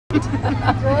Did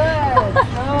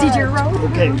your road?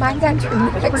 Okay. Mine got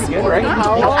turned Pretty good, right?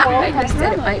 I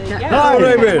said it might not.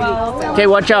 Okay,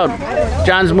 watch out.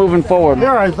 John's moving forward.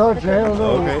 Yeah, I thought you had a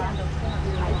little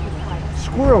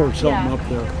squirrel or something up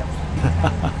there.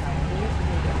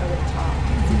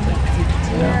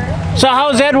 So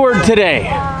how's Edward today?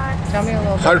 Tell me a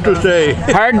little bit. Hard to say.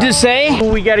 Hard to say?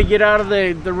 We got to get out of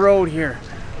the road here.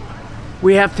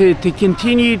 We have to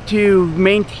continue to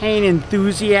maintain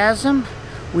enthusiasm.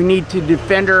 We need to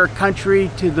defend our country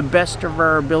to the best of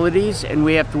our abilities, and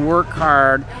we have to work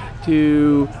hard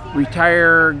to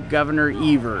retire Governor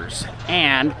Evers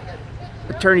and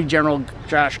Attorney General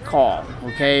Josh Kaul,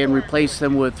 okay, and replace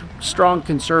them with strong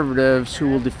conservatives who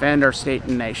will defend our state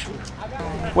and nation.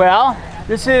 Well,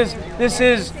 this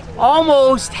is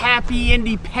almost Happy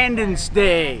Independence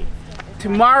Day.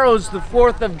 Tomorrow's the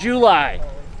 4th of July.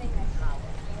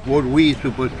 What we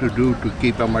supposed to do to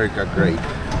keep America great?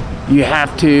 You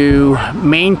have to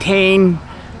maintain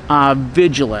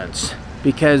vigilance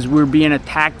because we're being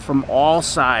attacked from all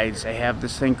sides. They have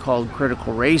this thing called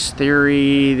critical race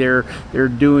theory. They're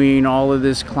doing all of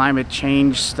this climate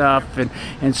change stuff,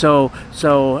 and so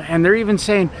they're even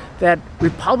saying that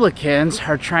Republicans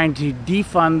are trying to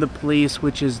defund the police,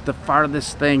 which is the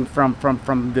farthest thing from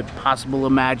the possible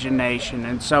imagination.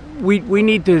 And so we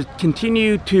need to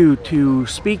continue to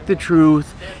speak the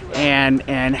truth and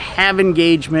have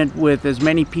engagement with as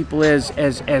many people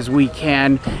as we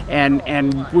can, and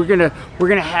we're gonna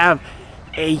have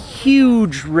a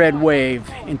huge red wave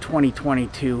in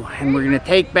 2022, and we're gonna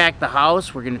take back the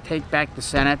House, we're gonna take back the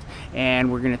Senate,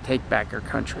 and we're gonna take back our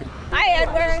country. Hi,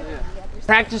 Edward.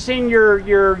 Practicing your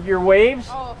waves?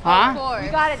 Oh, huh?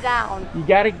 You got it down. You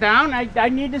got it down? I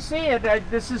need to see it.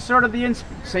 This is sort of the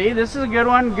see, this is a good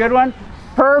one.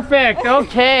 Perfect.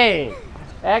 Okay.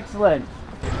 Excellent.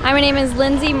 Hi, my name is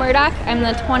Lindsay Murdoch. I'm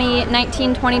the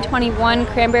 2019-2021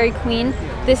 Cranberry Queen.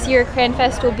 This year,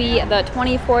 Cranfest will be the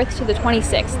 24th to the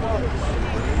 26th.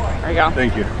 There you go.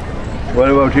 Thank you. What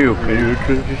about you? Can you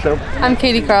introduce yourself? I'm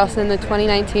Katie Carlson, the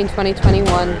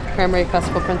 2019-2021 Cranberry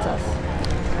Festival Princess.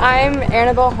 I'm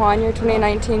Annabelle Hahn, your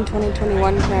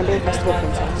 2019-2021 Cranberry Festival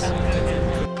Princess.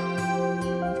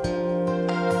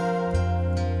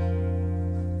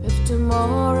 If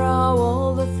tomorrow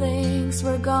all the things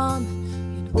were gone,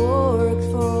 you'd worked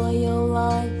for all your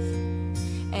life,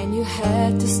 and you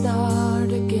had to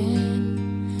start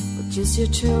again with just your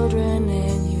children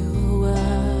and your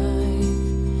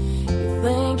wife. You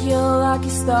thank your lucky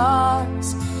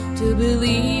stars to be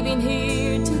living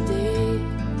here today,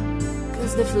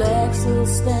 'cause the flag still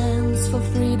stands for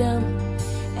freedom,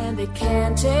 and they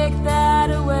can't take that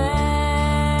away.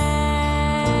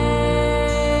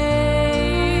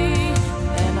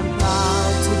 And I'm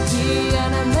proud to be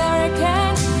an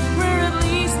American, where at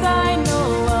least I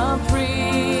know I'm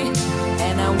free.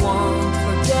 And I won't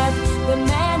forget the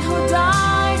man who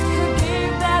died, who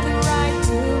gave that right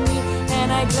to me. And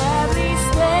I gladly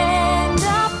stand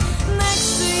up next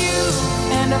to you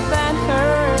and defend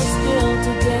her still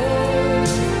today,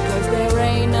 'cause there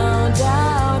ain't no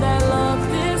doubt I love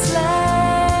this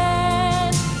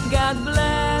land. God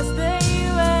bless the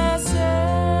USA.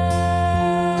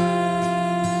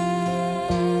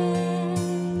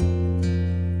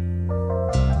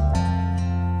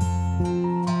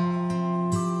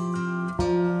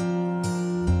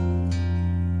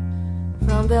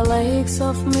 From the lakes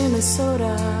of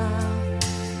Minnesota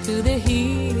to the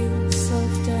hills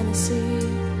of Tennessee,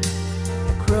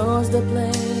 across the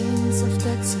plains of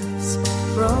Texas,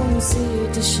 from sea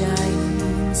to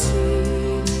shining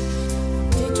sea,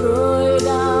 Detroit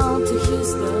down to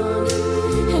Houston,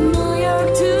 and New York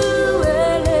to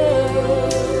LA.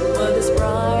 But there's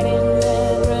pride in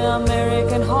every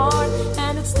American heart,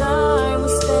 and it's time we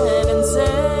stand and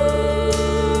say,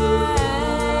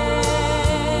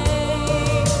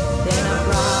 that I'm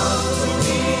proud to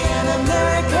be an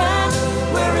American,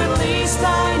 where at least I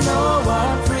know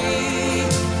I'm free.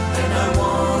 And I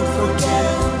won't forget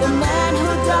the man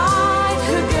who died,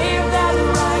 who gave that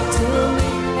right to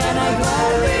me. And I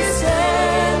gladly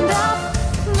stand up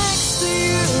next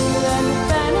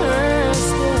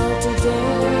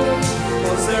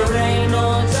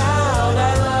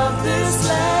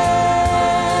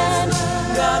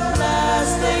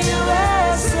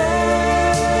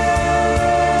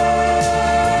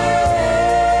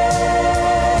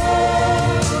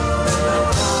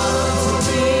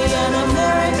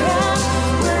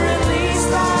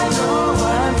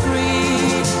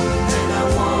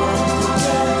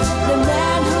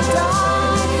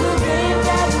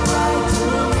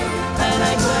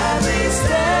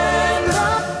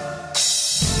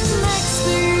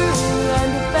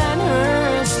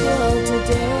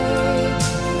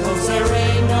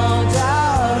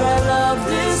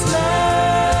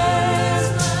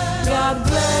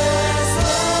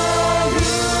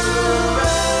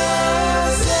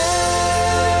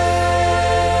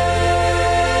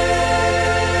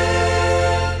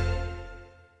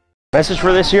Message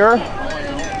for this year,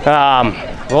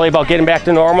 really about getting back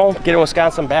to normal, getting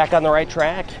Wisconsin back on the right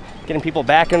track, getting people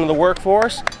back into the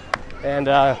workforce,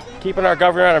 and keeping our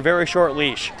governor on a very short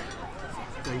leash.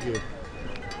 Thank you.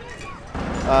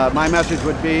 My message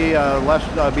would be let's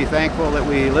be thankful that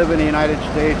we live in the United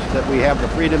States, that we have the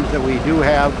freedoms that we do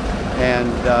have,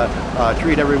 and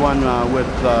treat everyone with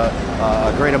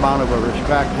a great amount of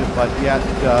respect, but yet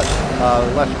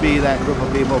let's be that group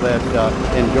of people that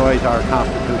enjoys our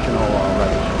constitutional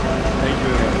rights. Thank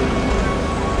you.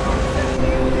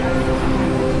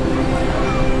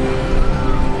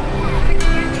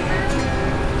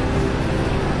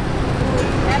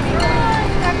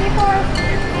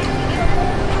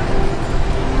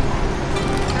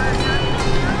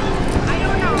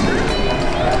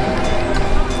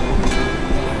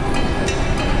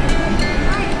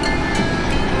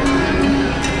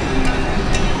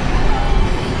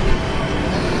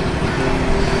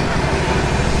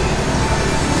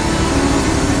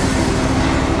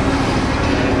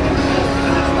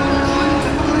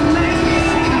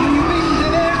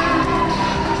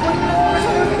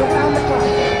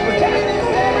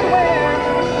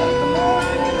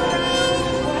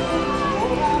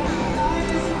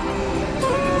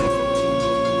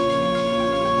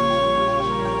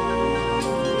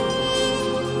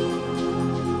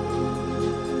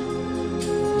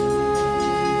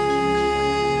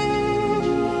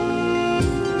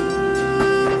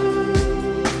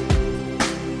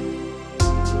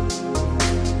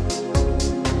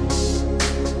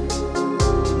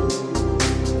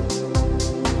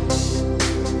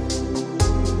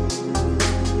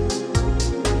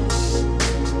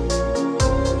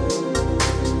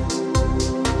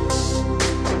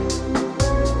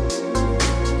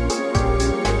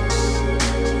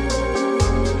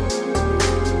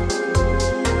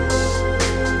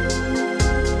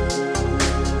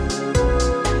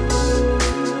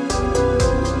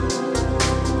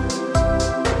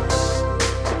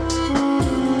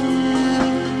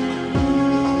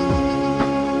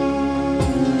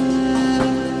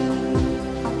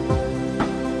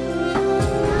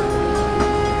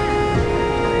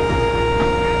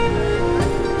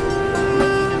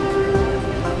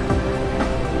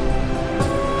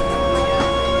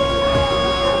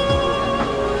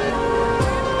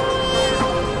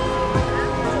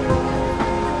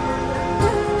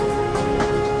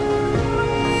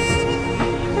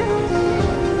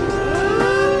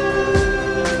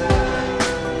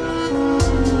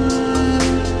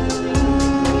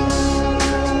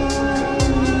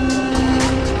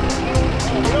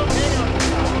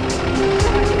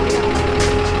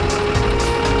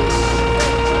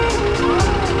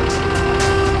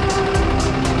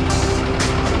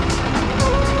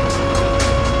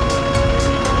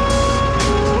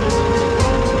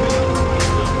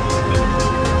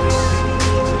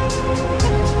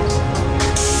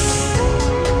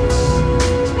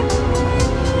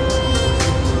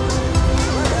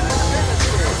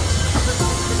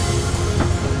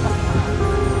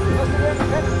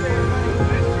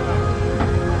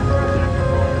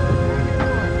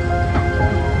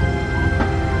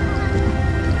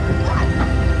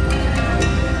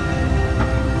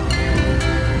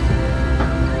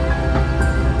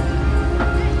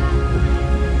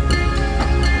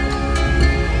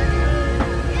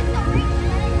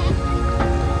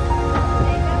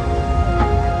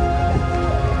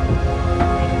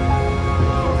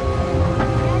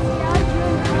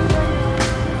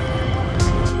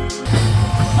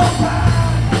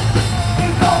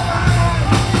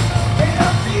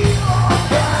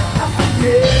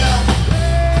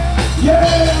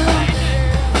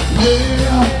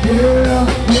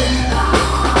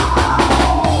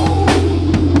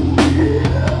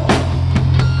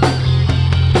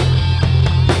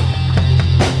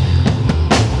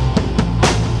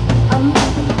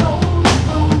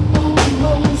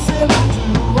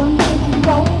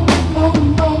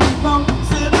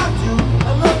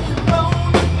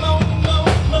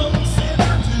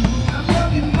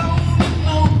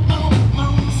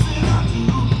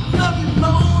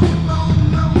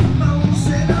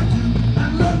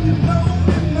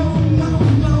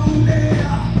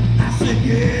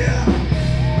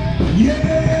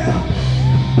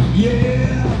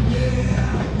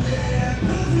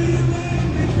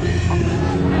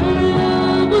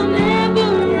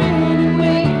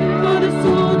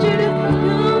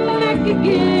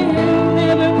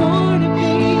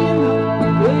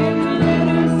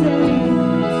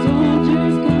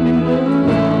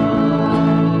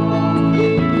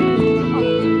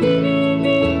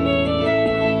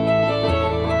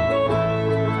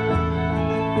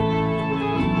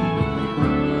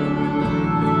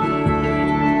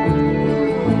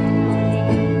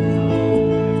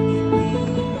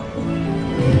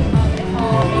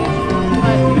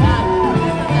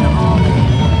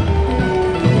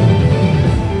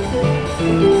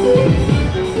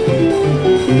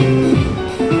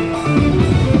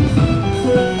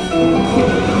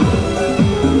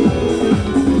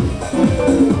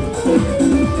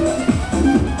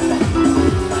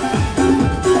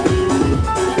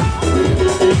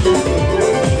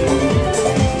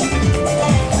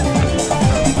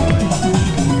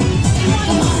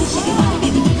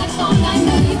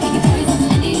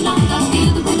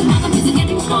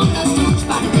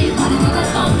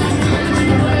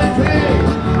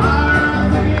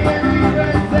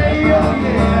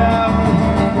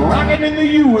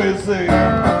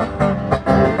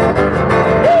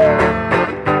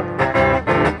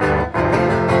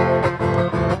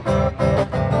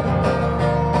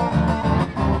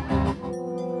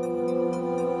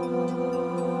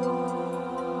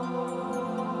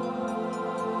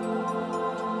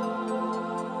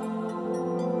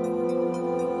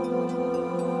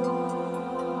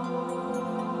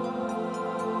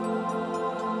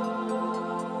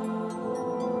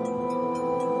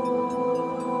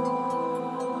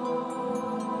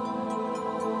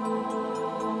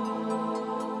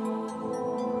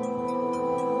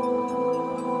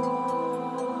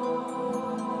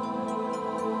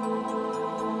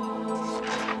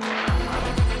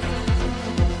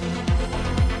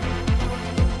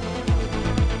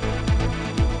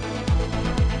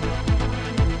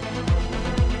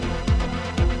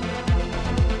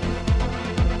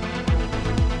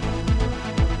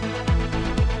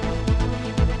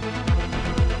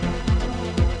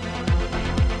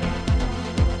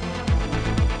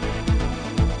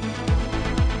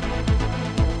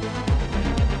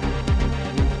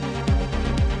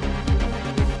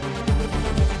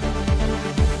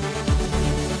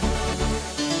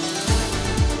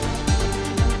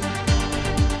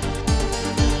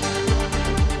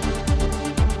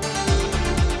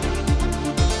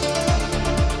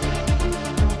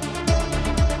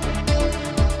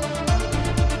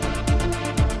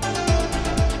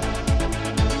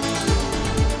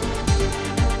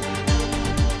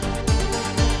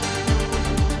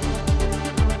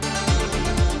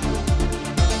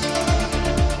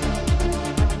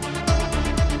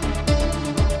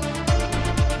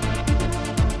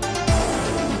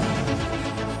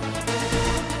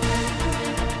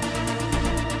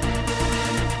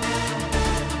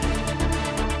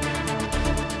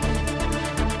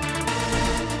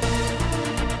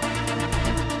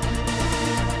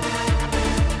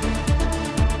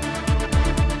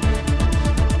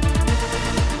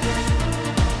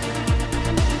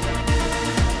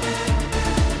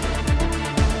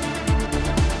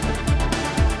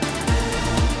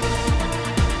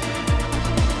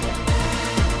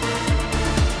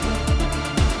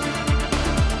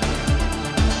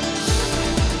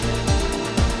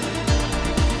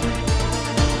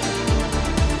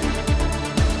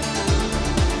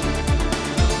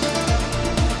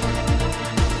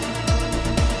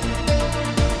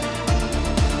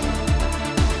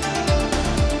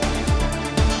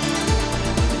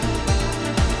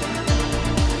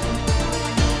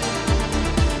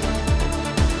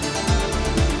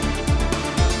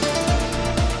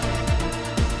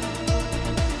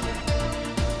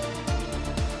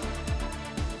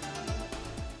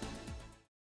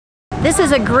 This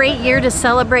is a great year to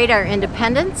celebrate our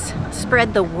independence,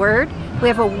 spread the word. We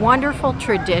have a wonderful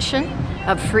tradition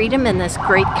of freedom in this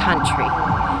great country.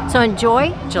 So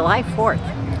enjoy July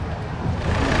 4th.